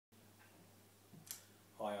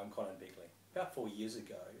I'm Connon. About 4 years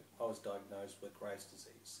ago, I was diagnosed with Graves'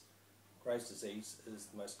 disease. Graves' disease is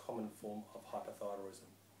the most common form of hypothyroidism.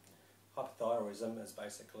 Hypothyroidism is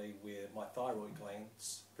basically where my thyroid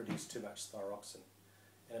glands produce too much thyroxine,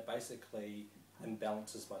 and it basically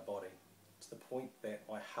imbalances my body to the point that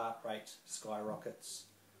my heart rate skyrockets.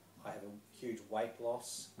 I have a huge weight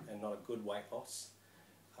loss, and not a good weight loss.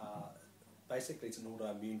 Basically it's an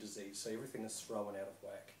autoimmune disease, so everything is thrown out of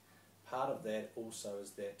whack. Part of that also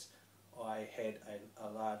is that I had a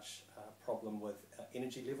large problem with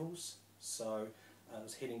energy levels, so I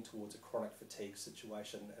was heading towards a chronic fatigue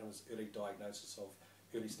situation, and it was early diagnosis of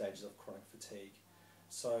early stages of chronic fatigue.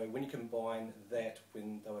 So when you combine that,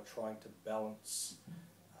 when they were trying to balance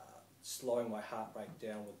slowing my heart rate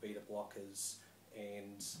down with beta blockers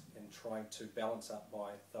and trying to balance up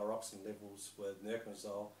my thyroxine levels with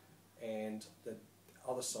nerconazole, and the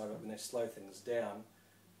other side of it, when they slow things down,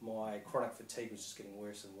 my chronic fatigue was just getting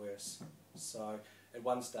worse and worse. So at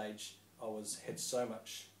one stage I had so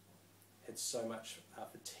much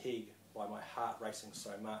fatigue by my heart racing so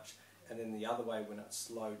much, and then the other way, when it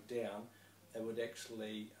slowed down, it would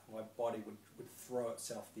actually, my body would throw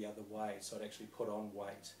itself the other way, so it actually put on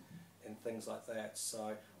weight and things like that.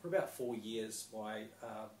 So for about 4 years, my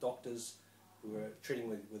doctors, who were treating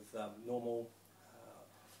with normal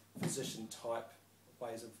physician type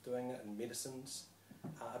ways of doing it and medicines,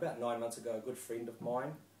 about 9 months ago, a good friend of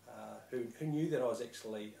mine who knew that I was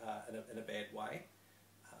actually in a bad way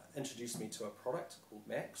introduced me to a product called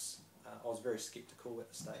Max. I was very sceptical at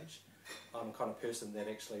the stage. I'm the kind of person that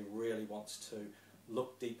actually really wants to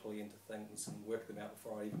look deeply into things and work them out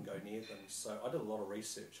before I even go near them. So I did a lot of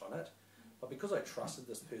research on it, but because I trusted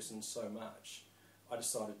this person so much, I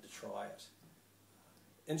decided to try it.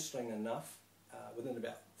 Interesting enough, within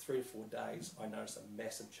about 3 to 4 days, I noticed a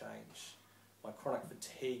massive change. My chronic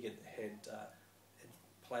fatigue had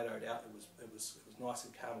plateaued out. It was nice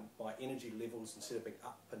and calm. My energy levels, instead of being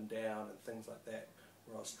up and down and things like that,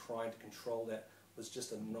 where I was trying to control that, was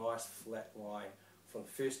just a nice flat line from the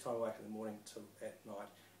first time I wake in the morning to at night.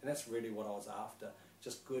 And that's really what I was after,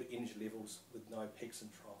 just good energy levels with no peaks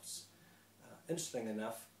and troughs. Interesting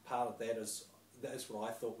enough, part of that is what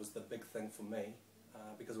I thought was the big thing for me,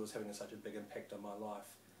 because it was having such a big impact on my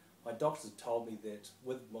life. My doctors had told me that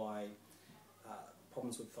with my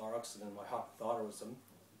problems with thyroxine and my hypothyroidism,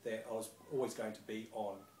 that I was always going to be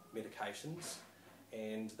on medications,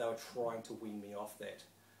 and they were trying to wean me off that.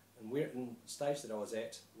 And where in the stage that I was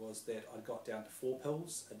at was that I got down to 4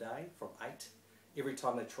 pills a day from 8. Every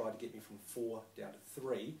time they tried to get me from 4 down to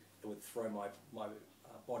 3, it would throw my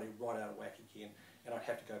body right out of whack again, and I'd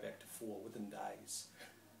have to go back to 4 within days.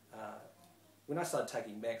 When I started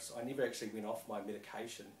taking Max, I never actually went off my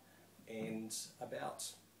medication, and about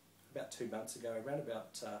 2 months ago, around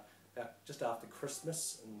about just after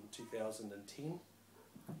Christmas in 2010,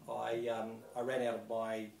 I ran out of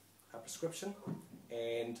my prescription,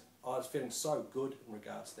 and I was feeling so good in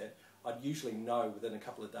regards to that. I'd usually know within a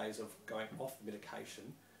couple of days of going off the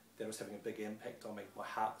medication that it was having a big impact on me. My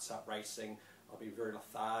heart would start racing, I'd be very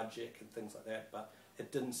lethargic and things like that, but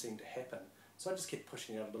it didn't seem to happen. So I just kept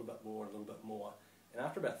pushing it out a little bit more and a little bit more. And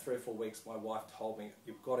after about 3 or 4 weeks, my wife told me,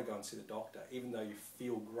 "You've got to go and see the doctor. Even though you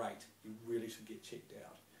feel great, you really should get checked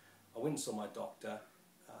out." I went and saw my doctor.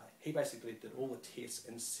 He basically did all the tests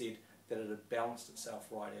and said that it had balanced itself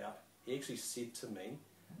right out. He actually said to me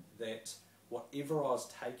that whatever I was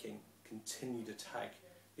taking, continue to take,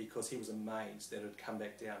 because he was amazed that it had come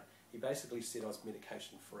back down. He basically said I was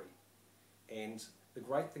medication free. And the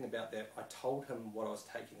great thing about that, I told him what I was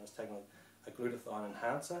taking. I was taking a glutathione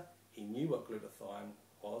enhancer. He knew what glutathione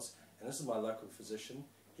was, and this is my local physician.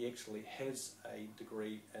 He actually has a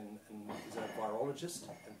degree in he's a virologist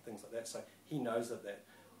and things like that, so he knows that.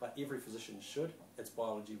 But every physician should. It's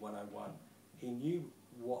biology 101. He knew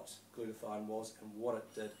what glutathione was and what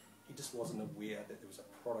it did. He just wasn't aware that there was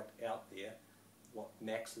a product out there, what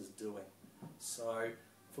Max is doing. So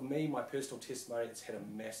for me, my personal testimony, it's had a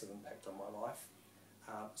massive impact on my life.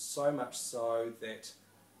 So much so that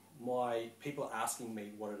my people are asking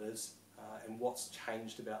me what it is and what's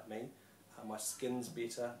changed about me. My skin's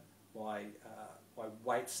better, my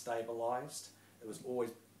weight stabilised. It was always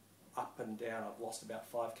up and down. I've lost about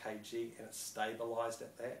 5 kg and it's stabilised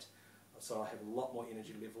at that. So I have a lot more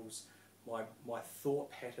energy levels. My thought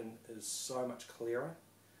pattern is so much clearer.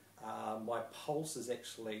 My pulse is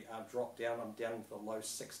actually dropped down. I'm down into the low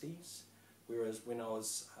 60s, whereas when I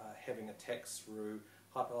was having attacks through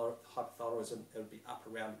hypothyroidism, it would be up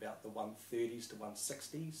around about the 130s to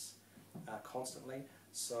 160s constantly.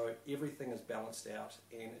 So everything is balanced out,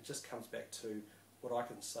 and it just comes back to what I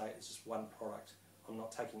can say is just one product. I'm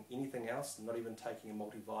not taking anything else, I'm not even taking a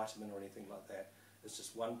multivitamin or anything like that. It's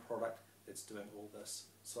just one product that's doing all this.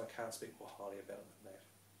 So I can't speak more highly about it than that.